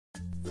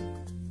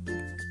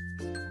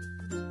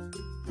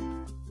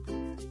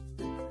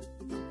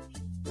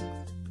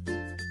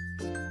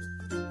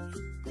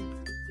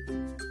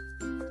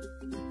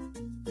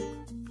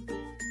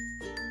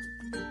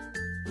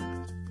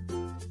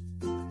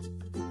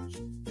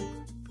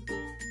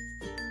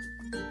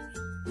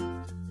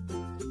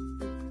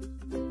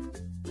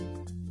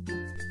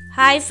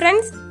Hi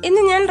friends,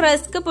 ഇന്ന് ഞാൻ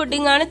rusk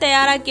pudding ആണ്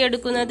തയ്യാറാക്കി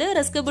എടുക്കുന്നത്.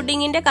 റസ്ക്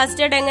പുഡിംഗിന്റെ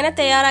കസ്റ്റർഡ് എങ്ങനെ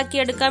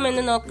തയ്യാറാക്കി എടുക്കാം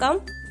എന്ന് നോക്കാം.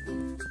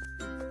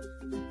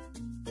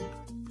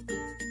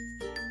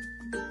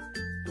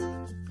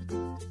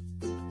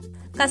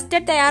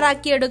 കസ്റ്റർഡ്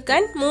തയ്യാറാക്കി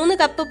എടുക്കാൻ 3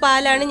 കപ്പ്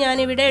പാലാണ് ഞാൻ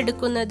ഇവിടെ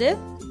എടുക്കുന്നത്.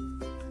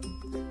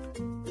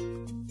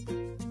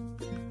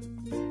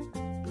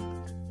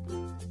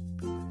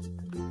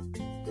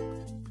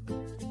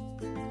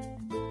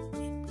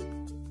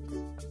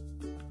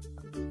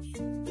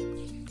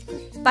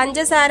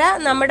 പഞ്ചസാര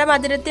നമ്മുടെ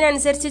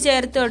മധുരത്തിനനുസരിച്ച്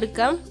ചേർത്ത്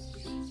കൊടുക്കാം.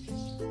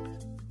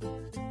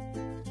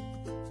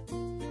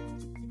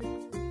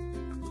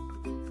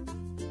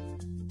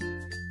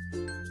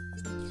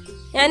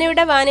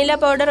 ഞാനിവിടെ വാനില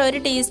പൗഡർ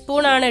 1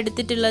 ടീസ്പൂൺ ആണ്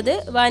എടുത്തിട്ടുള്ളത്.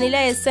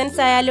 വാനില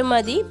എസൻസ് ആയാലും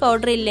മതി,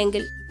 പൗഡർ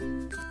ഇല്ലെങ്കിൽ.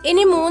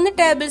 ഇനി 3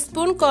 ടേബിൾ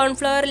സ്പൂൺ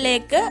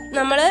കോൺഫ്ലവറിലേക്ക്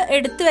നമ്മൾ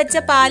എടുത്തു വെച്ച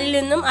പാലിൽ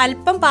നിന്നും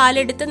അല്പം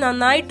പാലെടുത്ത്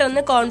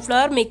നന്നായിട്ടൊന്ന്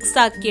കോൺഫ്ലവർ മിക്സ്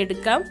ആക്കി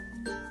എടുക്കാം.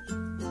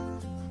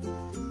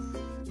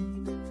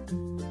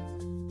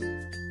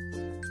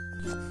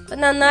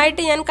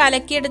 നന്നായിട്ട് ഞാൻ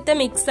കലക്കിയെടുത്ത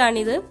മിക്സ്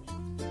ആണിത്.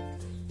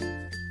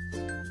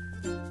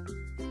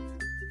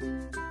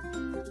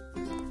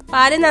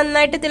 പാല്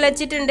നന്നായിട്ട്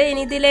തിളച്ചിട്ടുണ്ട്.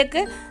 ഇനി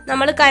ഇതിലേക്ക്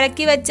നമ്മൾ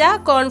കലക്കി വെച്ച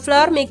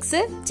കോൺഫ്ലവർ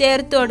മിക്സ്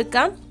ചേർത്ത്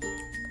കൊടുക്കാം.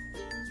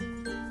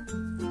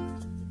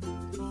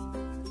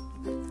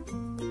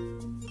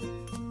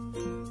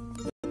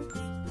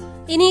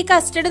 ഇനി ഈ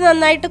കസ്റ്റർഡ്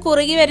നന്നായിട്ട്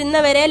കുറുകി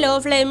വരുന്നവരെ ലോ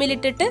ഫ്ലെയിമിൽ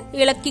ഇട്ടിട്ട്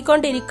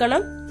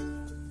ഇളക്കിക്കൊണ്ടിരിക്കണം.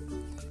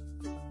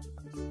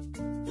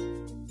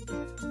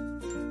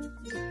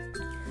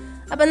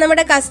 അപ്പം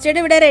നമ്മുടെ കസ്റ്റർഡ്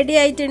ഇവിടെ റെഡി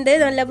ആയിട്ടുണ്ട്.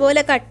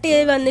 നല്ലപോലെ കട്ട്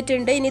ചെയ്ത്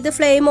വന്നിട്ടുണ്ട്. ഇനി ഇത്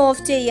ഫ്ലെയിം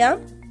ഓഫ് ചെയ്യാം.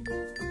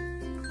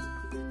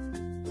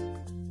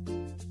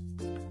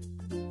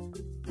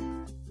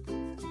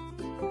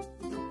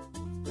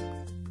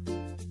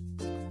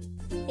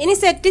 ഇനി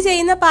സെറ്റ്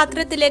ചെയ്യുന്ന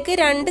പാത്രത്തിലേക്ക്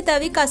 2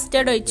 തവി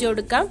കസ്റ്റർഡ് ഒഴിച്ചു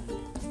കൊടുക്കാം.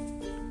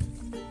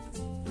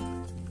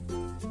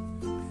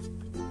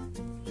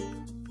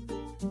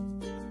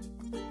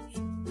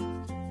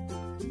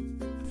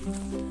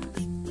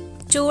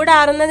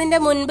 ചൂടാറുന്നതിന്റെ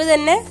മുൻപ്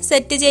തന്നെ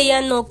സെറ്റ്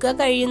ചെയ്യാൻ നോക്കുക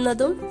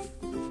കഴിയുന്നതും.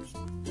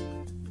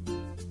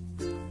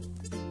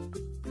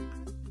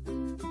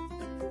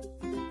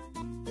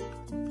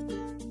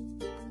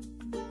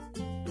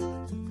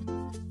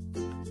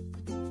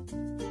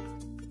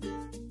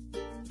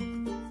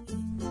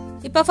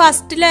 ഇപ്പൊ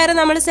ഫസ്റ്റ് ലെയർ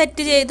നമ്മൾ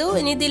സെറ്റ് ചെയ്തു.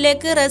 ഇനി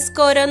ഇതിലേക്ക്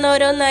റസ്ക്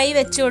ഓരോന്നോരോന്നായി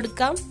വെച്ചു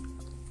കൊടുക്കാം.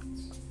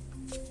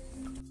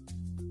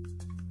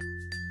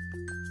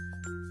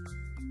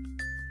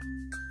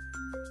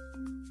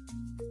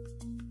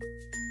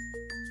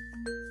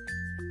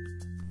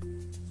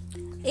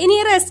 ഇനി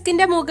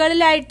റസ്കിന്റെ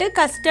മുകളിലായിട്ട്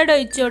കസ്റ്റർഡ്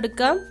ഒഴിച്ചു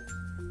കൊടുക്കാം.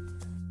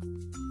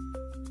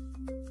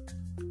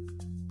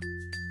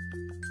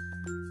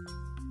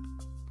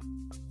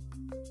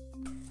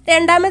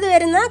 രണ്ടാമത്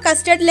വരുന്ന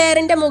കസ്റ്റർഡ്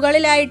ലെയറിന്റെ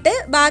മുകളിലായിട്ട്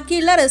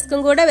ബാക്കിയുള്ള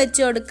റസ്കും കൂടെ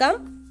വെച്ചു കൊടുക്കാം.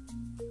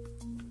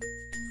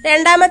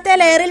 രണ്ടാമത്തെ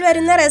ലെയറിൽ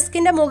വരുന്ന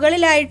റസ്കിന്റെ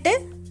മുകളിലായിട്ട്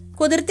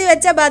കുതിർത്തി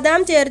വെച്ച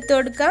ബദാം ചേർത്ത്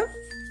കൊടുക്കാം.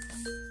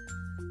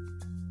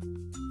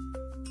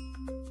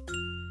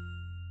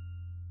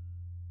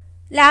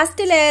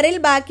 ലാസ്റ്റ് ലെയറിൽ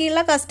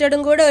ബാക്കിയുള്ള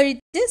കസ്റ്റർഡും കൂടെ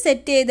ഒഴിച്ച്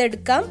സെറ്റ്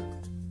ചെയ്തെടുക്കാം.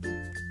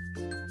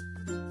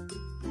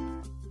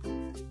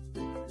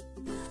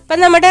 അപ്പൊ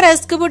നമ്മുടെ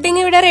റസ്ക്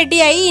പുഡിംഗ് ഇവിടെ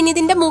റെഡിയായി. ഇനി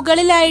ഇതിന്റെ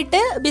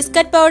മുകളിലായിട്ട്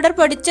ബിസ്ക്കറ്റ് പൗഡർ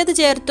പൊടിച്ചത്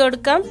ചേർത്ത്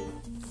കൊടുക്കാം.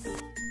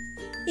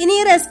 ഇനി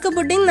ഈ റസ്ക്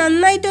പുഡിംഗ്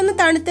നന്നായിട്ടൊന്ന്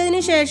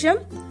തണുത്തതിന് ശേഷം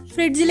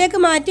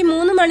ഫ്രിഡ്ജിലേക്ക് മാറ്റി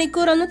 3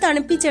 മണിക്കൂർ ഒന്ന്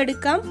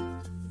തണുപ്പിച്ചെടുക്കാം.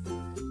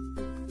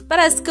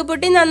 അപ്പൊ റസ്ക്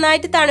പുഡിംഗ്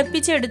നന്നായിട്ട്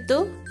തണുപ്പിച്ചെടുത്തു.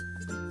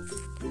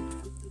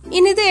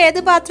 ഇനി ഇത് ഏത്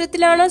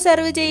പാത്രത്തിലാണോ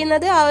സെർവ്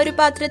ചെയ്യുന്നത് ആ ഒരു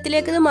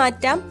പാത്രത്തിലേക്ക് ഇത്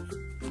മാറ്റാം.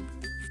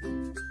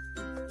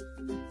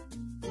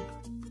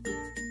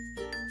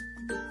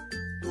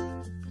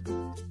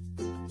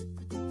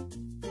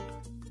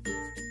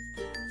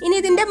 ഇനി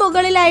ഇതിന്റെ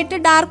മുകളിലായിട്ട്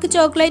ഡാർക്ക്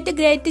ചോക്ലേറ്റ്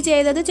ഗ്രേറ്റ്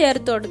ചെയ്തത്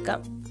ചേർത്ത്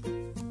കൊടുക്കാം.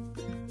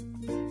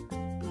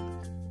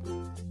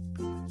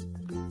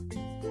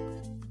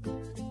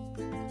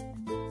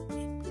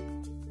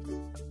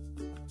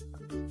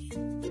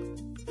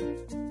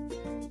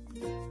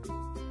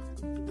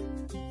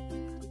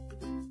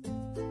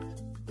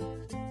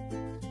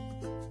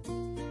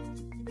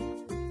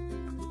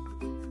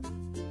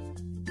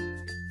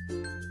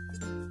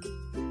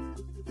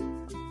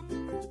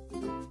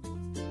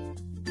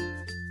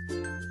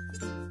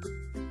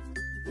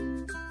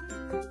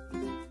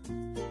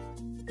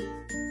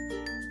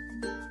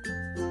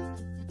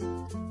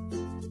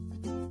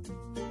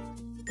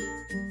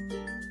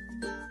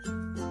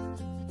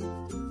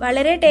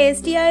 വളരെ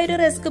ടേസ്റ്റി ആയ ഒരു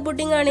റസ്ക്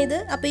പുഡിംഗ് ആണിത്.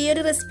 അപ്പോൾ ഈ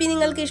ഒരു റെസിപ്പി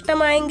നിങ്ങൾക്ക്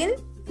ഇഷ്ടമായെങ്കിൽ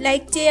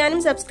ലൈക്ക് ചെയ്യാനും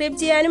സബ്സ്ക്രൈബ്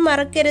ചെയ്യാനും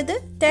മറക്കരുത്.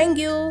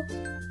 Thank you.